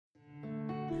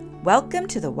Welcome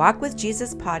to the Walk with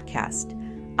Jesus podcast.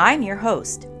 I'm your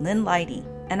host, Lynn Leidy,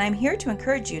 and I'm here to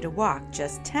encourage you to walk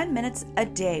just 10 minutes a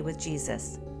day with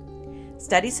Jesus.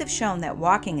 Studies have shown that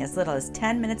walking as little as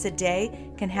 10 minutes a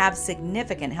day can have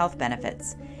significant health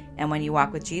benefits. And when you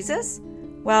walk with Jesus,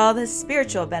 well, the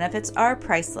spiritual benefits are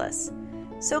priceless.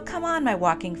 So come on, my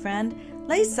walking friend,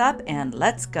 lace up and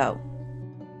let's go.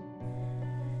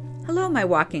 Hello, my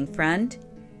walking friend.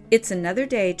 It's another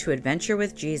day to adventure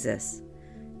with Jesus.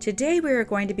 Today we are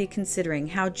going to be considering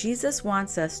how Jesus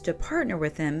wants us to partner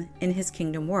with Him in His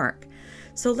kingdom work.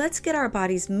 So let's get our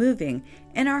bodies moving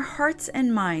and our hearts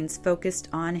and minds focused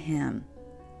on Him.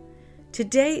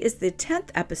 Today is the 10th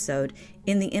episode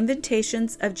in the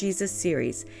Invitations of Jesus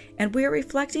series, and we are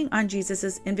reflecting on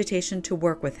Jesus' invitation to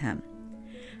work with Him.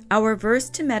 Our verse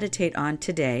to meditate on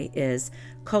today is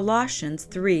Colossians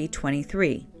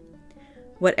 3:23.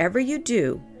 Whatever you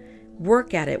do,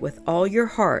 work at it with all your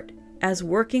heart, as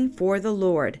working for the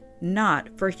Lord, not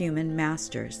for human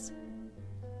masters.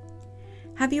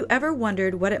 Have you ever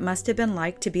wondered what it must have been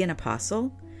like to be an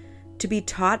apostle? To be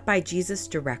taught by Jesus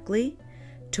directly?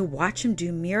 To watch Him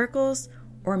do miracles?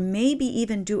 Or maybe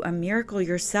even do a miracle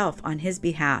yourself on His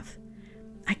behalf?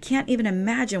 I can't even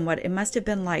imagine what it must have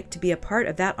been like to be a part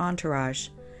of that entourage.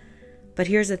 But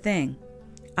here's the thing.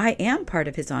 I am part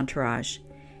of His entourage.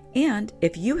 And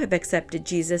if you have accepted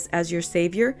Jesus as your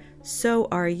Savior, so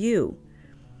are you.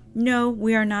 No,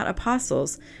 we are not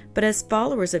apostles, but as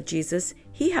followers of Jesus,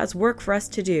 He has work for us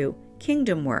to do,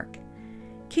 kingdom work.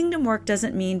 Kingdom work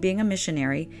doesn't mean being a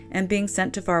missionary and being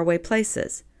sent to faraway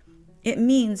places. It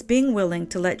means being willing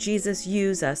to let Jesus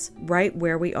use us right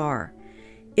where we are.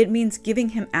 It means giving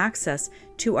Him access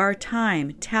to our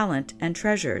time, talent, and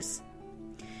treasures.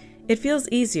 It feels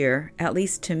easier, at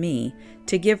least to me,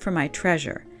 to give from my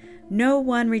treasure. No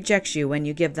one rejects you when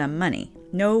you give them money.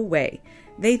 No way.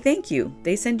 They thank you.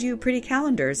 They send you pretty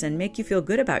calendars and make you feel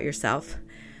good about yourself.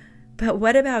 But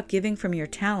what about giving from your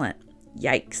talent?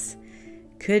 Yikes.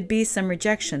 Could be some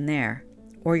rejection there.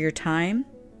 Or your time?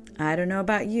 I don't know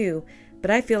about you,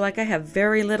 but I feel like I have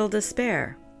very little to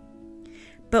spare.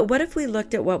 But what if we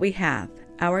looked at what we have,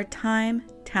 our time,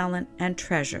 talent, and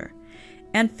treasure,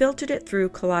 and filtered it through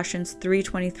Colossians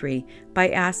 3:23 by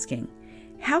asking,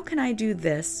 how can I do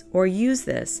this or use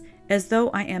this as though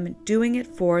I am doing it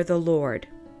for the Lord?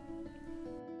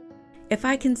 If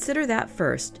I consider that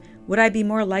first, would I be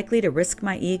more likely to risk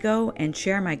my ego and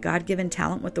share my God-given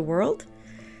talent with the world?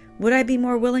 Would I be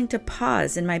more willing to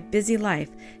pause in my busy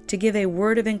life to give a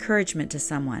word of encouragement to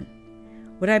someone?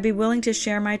 Would I be willing to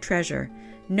share my treasure,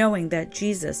 knowing that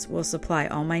Jesus will supply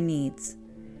all my needs?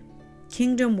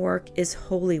 Kingdom work is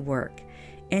holy work,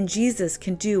 and Jesus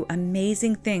can do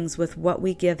amazing things with what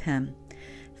we give Him.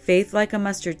 Faith like a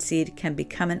mustard seed can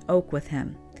become an oak with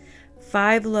Him.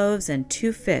 5 loaves and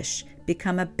 2 fish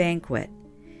become a banquet.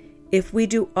 If we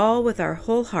do all with our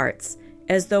whole hearts,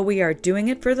 as though we are doing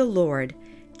it for the Lord,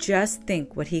 just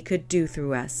think what He could do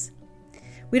through us.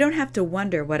 We don't have to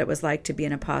wonder what it was like to be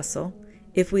an apostle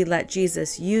if we let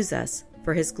Jesus use us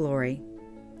for His glory.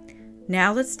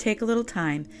 Now let's take a little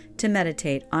time to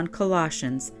meditate on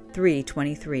Colossians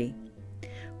 3:23.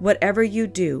 Whatever you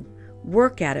do,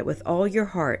 work at it with all your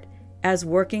heart, as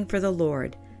working for the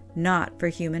Lord, not for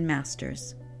human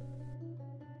masters.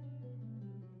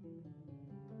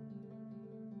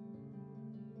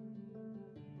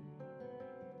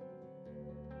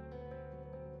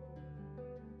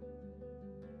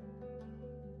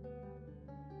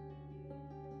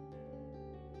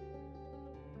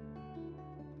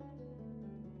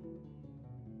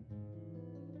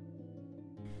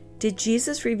 Did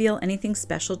Jesus reveal anything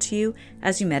special to you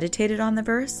as you meditated on the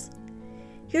verse?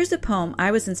 Here's a poem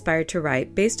I was inspired to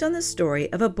write based on the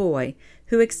story of a boy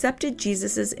who accepted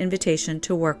Jesus' invitation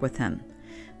to work with Him.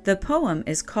 The poem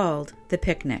is called The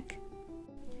Picnic.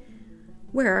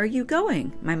 "Where are you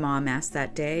going?" my mom asked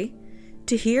that day.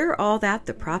 "To hear all that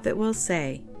the prophet will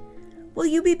say." "Will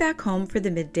you be back home for the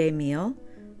midday meal?"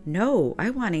 "No, I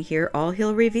want to hear all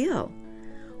he'll reveal."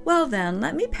 "Well then,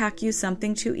 let me pack you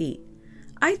something to eat."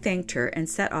 I thanked her and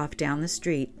set off down the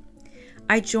street.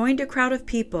 I joined a crowd of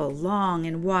people long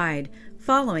and wide,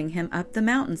 following him up the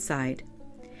mountainside.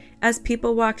 As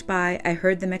people walked by, I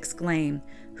heard them exclaim,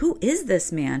 "Who is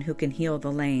this man who can heal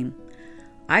the lame?"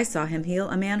 I saw him heal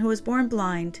a man who was born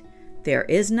blind. There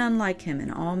is none like him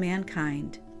in all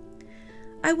mankind.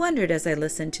 I wondered as I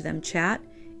listened to them chat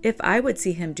if I would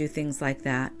see him do things like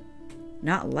that.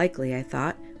 Not likely, I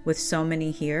thought, with so many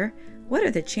here. What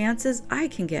are the chances I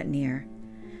can get near?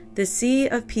 The sea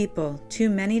of people, too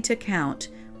many to count,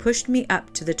 pushed me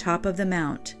up to the top of the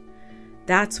mount.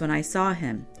 That's when I saw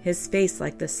him, his face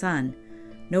like the sun,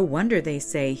 No wonder they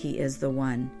say he is the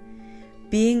one.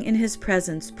 Being in his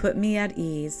presence put me at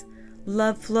ease.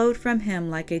 Love flowed from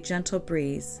him like a gentle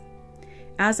breeze.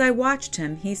 As I watched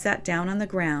him, he sat down on the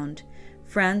ground.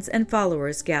 Friends and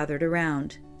followers gathered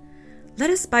around. "Let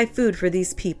us buy food for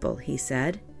these people," he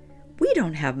said. "We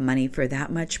don't have money for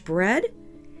that much bread."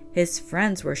 His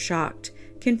friends were shocked,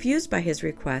 confused by his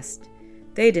request.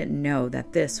 They didn't know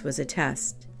that this was a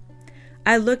test.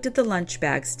 I looked at the lunch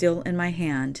bag still in my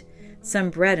hand.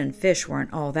 Some bread and fish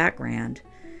weren't all that grand.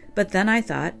 But then I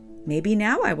thought, maybe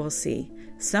now I will see.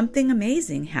 Something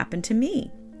amazing happened to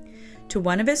me. To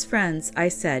one of his friends I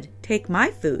said, "Take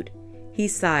my food." He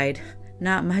sighed,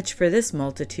 "Not much for this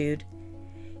multitude."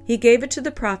 He gave it to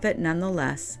the prophet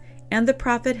nonetheless, and the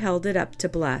prophet held it up to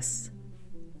bless.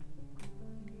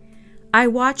 I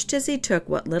watched as he took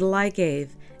what little I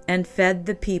gave and fed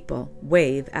the people,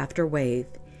 wave after wave.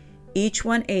 Each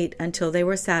one ate until they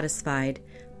were satisfied,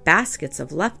 baskets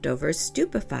of leftovers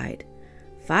stupefied.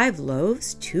 5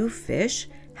 loaves, 2 fish,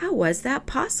 how was that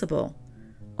possible?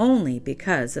 Only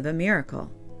because of a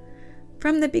miracle.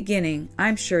 From the beginning,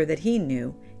 I'm sure that he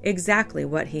knew exactly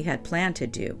what he had planned to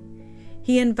do.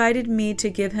 He invited me to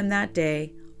give him that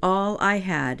day all I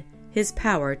had, his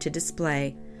power to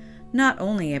display. Not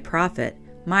only a prophet,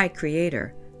 my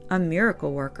creator, a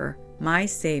miracle worker, my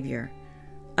savior.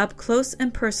 Up close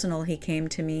and personal he came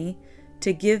to me,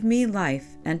 to give me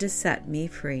life and to set me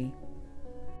free.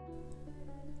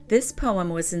 This poem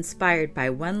was inspired by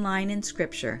one line in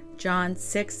Scripture, John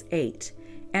 6:8,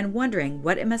 and wondering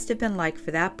what it must have been like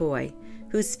for that boy,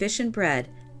 whose fish and bread,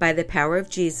 by the power of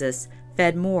Jesus,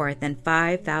 fed more than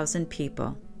 5,000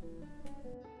 people.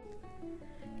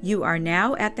 You are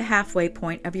now at the halfway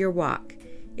point of your walk.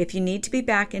 If you need to be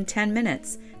back in 10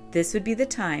 minutes, this would be the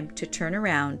time to turn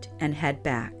around and head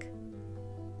back.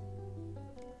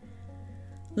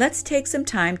 Let's take some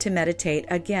time to meditate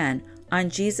again on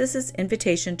Jesus'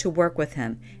 invitation to work with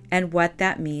him and what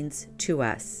that means to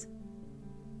us.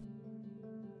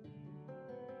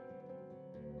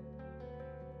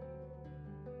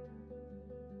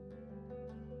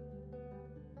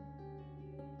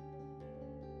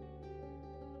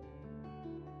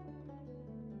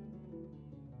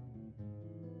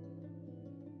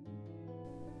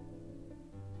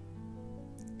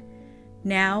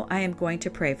 Now I am going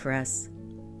to pray for us.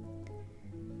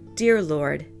 Dear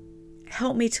Lord,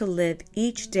 help me to live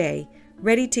each day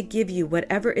ready to give you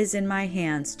whatever is in my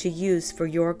hands to use for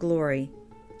your glory.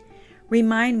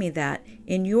 Remind me that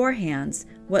in your hands,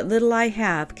 what little I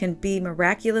have can be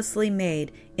miraculously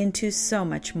made into so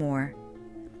much more.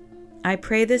 I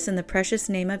pray this in the precious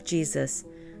name of Jesus,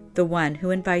 the one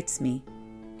who invites me.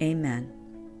 Amen.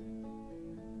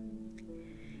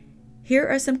 Here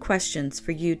are some questions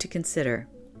for you to consider.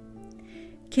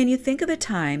 Can you think of a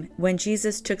time when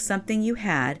Jesus took something you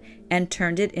had and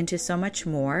turned it into so much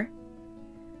more?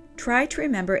 Try to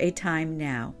remember a time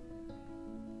now.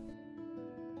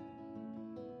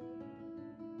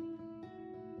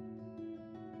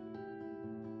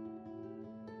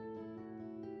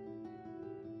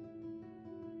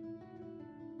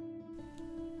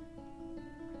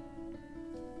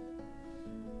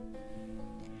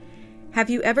 Have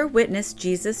you ever witnessed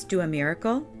Jesus do a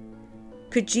miracle?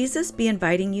 Could Jesus be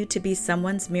inviting you to be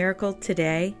someone's miracle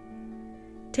today?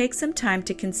 Take some time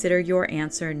to consider your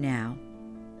answer now.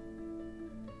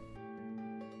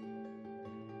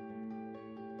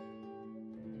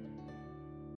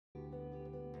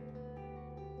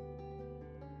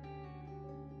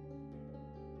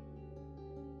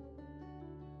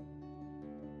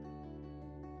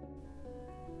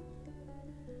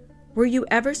 Were you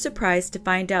ever surprised to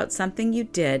find out something you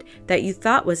did that you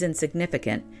thought was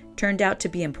insignificant turned out to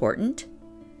be important?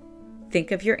 Think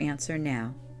of your answer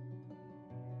now.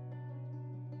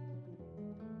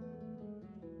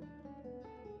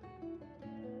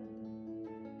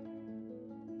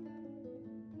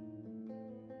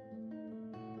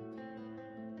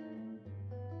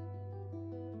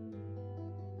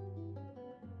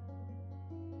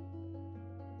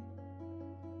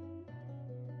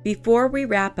 Before we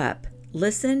wrap up,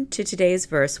 listen to today's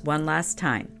verse one last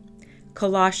time.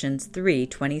 Colossians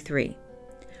 3:23.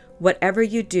 Whatever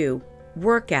you do,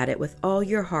 work at it with all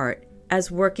your heart,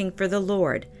 as working for the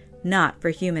Lord, not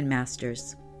for human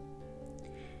masters.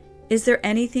 Is there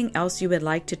anything else you would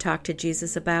like to talk to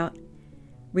Jesus about?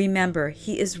 Remember,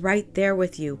 He is right there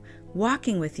with you,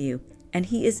 walking with you, and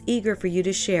He is eager for you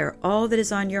to share all that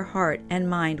is on your heart and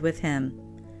mind with Him.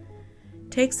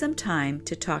 Take some time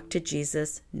to talk to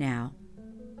Jesus now.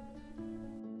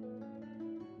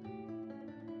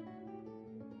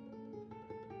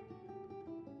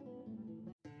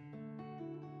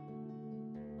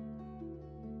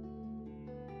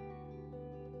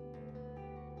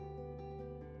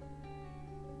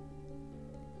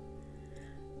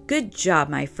 Good job,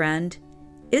 my friend.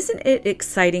 Isn't it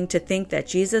exciting to think that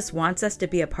Jesus wants us to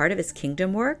be a part of his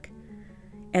kingdom work?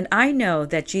 And I know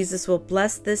that Jesus will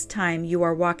bless this time you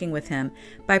are walking with him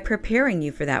by preparing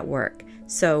you for that work.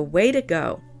 So, way to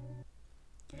go.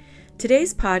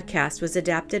 Today's podcast was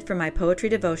adapted from my poetry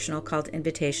devotional called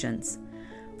Invitations.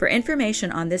 For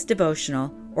information on this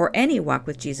devotional or any Walk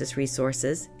with Jesus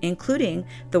resources, including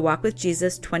the Walk with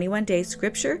Jesus 21-day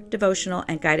scripture, devotional,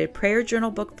 and guided prayer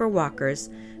journal book for walkers,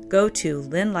 go to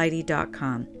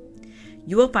lynnlighty.com.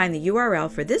 You will find the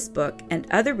URL for this book and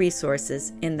other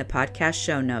resources in the podcast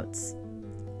show notes.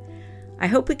 I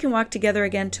hope we can walk together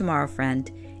again tomorrow, friend.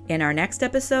 In our next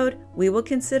episode, we will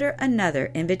consider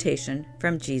another invitation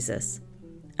from Jesus.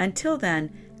 Until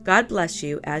then, God bless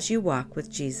you as you walk with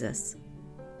Jesus.